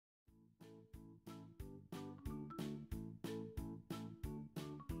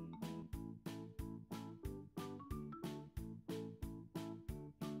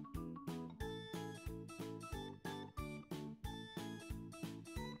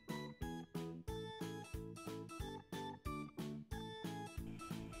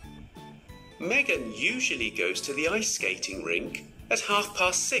Megan usually goes to the ice skating rink at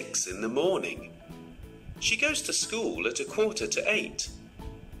 6:30 in the morning. She goes to school at 7:45.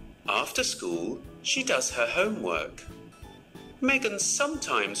 After school, she does her homework. Megan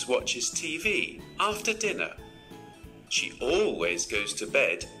sometimes watches TV after dinner. She always goes to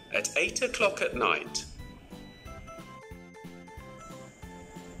bed at 8 o'clock at night.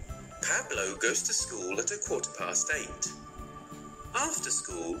 Pablo goes to school at 8:15. After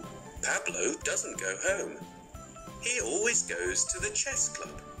school, Pablo doesn't go home. He always goes to the chess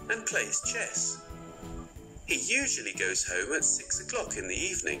club and plays chess. He usually goes home at 6 o'clock in the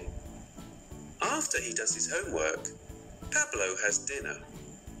evening. After he does his homework, Pablo has dinner.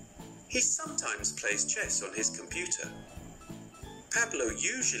 He sometimes plays chess on his computer. Pablo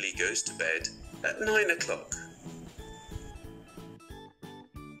usually goes to bed at 9 o'clock.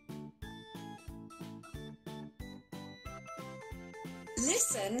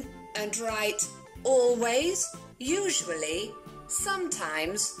 Listen and write always, usually,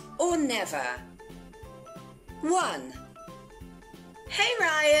 sometimes, or never. 1. Hey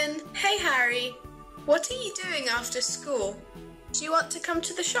Ryan, hey Harry, what are you doing after school? Do you want to come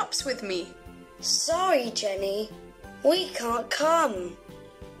to the shops with me? Sorry, Jenny, we can't come.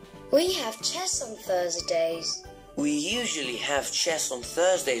 We have chess on Thursdays. We usually have chess on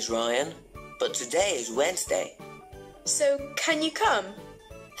Thursdays, Ryan, but today is Wednesday. So, can you come?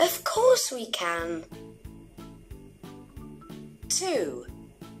 Of course we can. 2.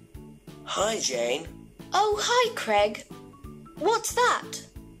 Hi, Jane. Oh, hi, Craig. What's that?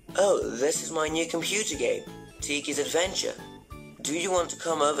 Oh, this is my new computer game, Tiki's Adventure. Do you want to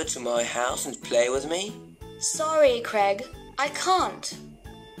come over to my house and play with me? Sorry, Craig, I can't.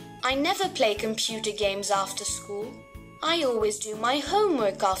 I never play computer games after school. I always do my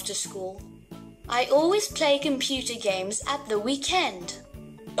homework after school. I always play computer games at the weekend.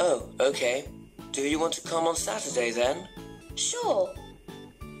 Oh, okay. Do you want to come on Saturday then? Sure.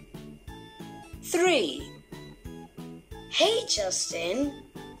 3. Hey, Justin.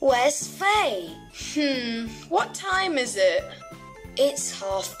 Where's Faye? What time is it? It's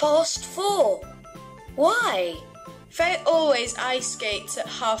 4:30. Why? Faye always ice skates at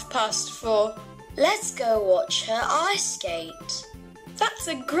 4:30. Let's go watch her ice skate. That's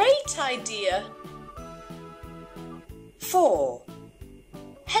a great idea. 4.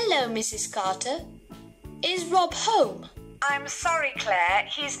 Hello, Mrs. Carter. Is Rob home? I'm sorry, Claire,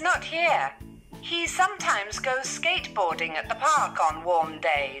 he's not here. He sometimes goes skateboarding at the park on warm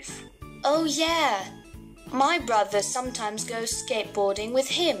days. Oh, yeah. My brother sometimes goes skateboarding with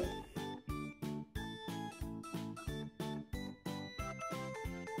him.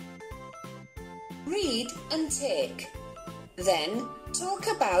 Read and tick. Then talk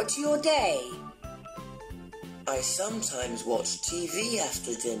about your day. I sometimes watch TV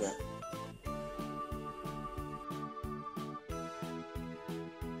after dinner.